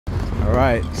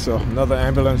Alright, so another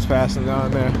ambulance passing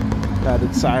down there. Had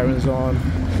its sirens on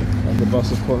as the bus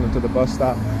was pulling into the bus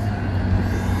stop.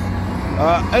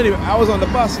 Anyway, I was on the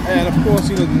bus, and of course,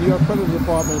 you know, the New York Credit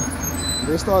Department,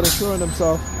 they started showing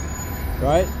themselves,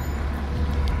 right?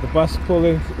 The bus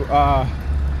pulling, I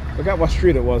forgot what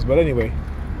street it was, but anyway,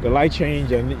 the light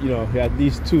changed, and you know, we had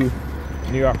these two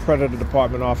New York Credit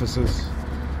Department officers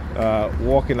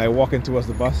walking towards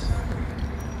the bus,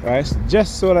 right?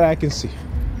 Just so that I can see.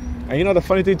 And you know, the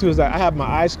funny thing too is that I have my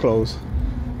eyes closed,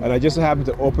 and I just happened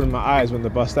to open my eyes when the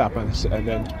bus stopped, and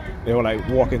then they were like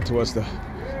walking towards the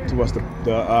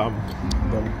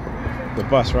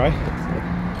bus, right?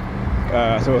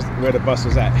 So it was where the bus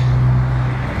was at.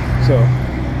 So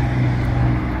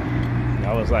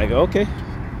I was like, okay.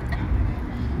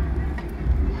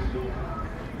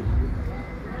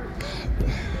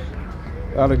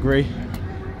 A lot of gray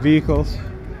vehicles.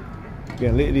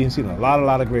 Again, lately you've seen a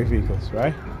lot of gray vehicles,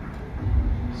 right?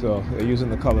 So they're using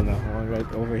the color now. One right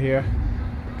over here,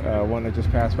 one that just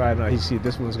passed by. Now you see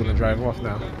this one's gonna drive off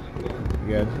now.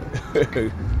 Again,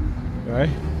 right?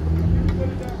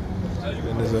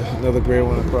 And there's another gray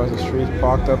one across the street,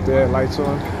 parked up there, lights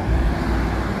on.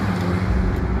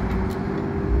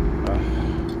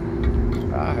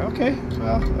 Okay,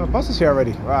 well, the bus is here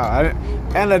already. Wow,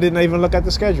 and I didn't even look at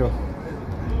the schedule.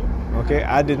 Okay,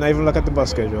 I did not even look at the bus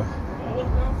schedule.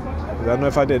 I don't know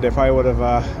if I did, they probably would have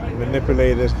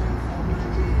manipulated,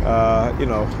 you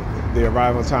know, the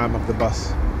arrival time of the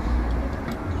bus.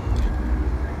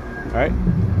 All right?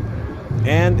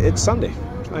 And it's Sunday.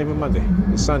 It's not even Monday.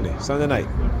 It's Sunday night.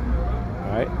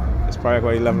 All right? It's probably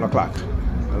about 11 o'clock.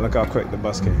 And look how quick the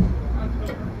bus came.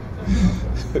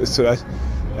 So that's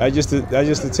just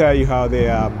to tell you how they,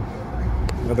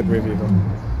 another gray vehicle.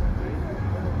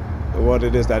 What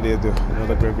it is that they do.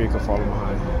 Another gray vehicle following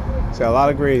behind. So a lot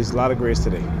of grays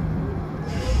today.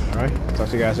 All right? Talk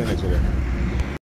to you guys in the next video.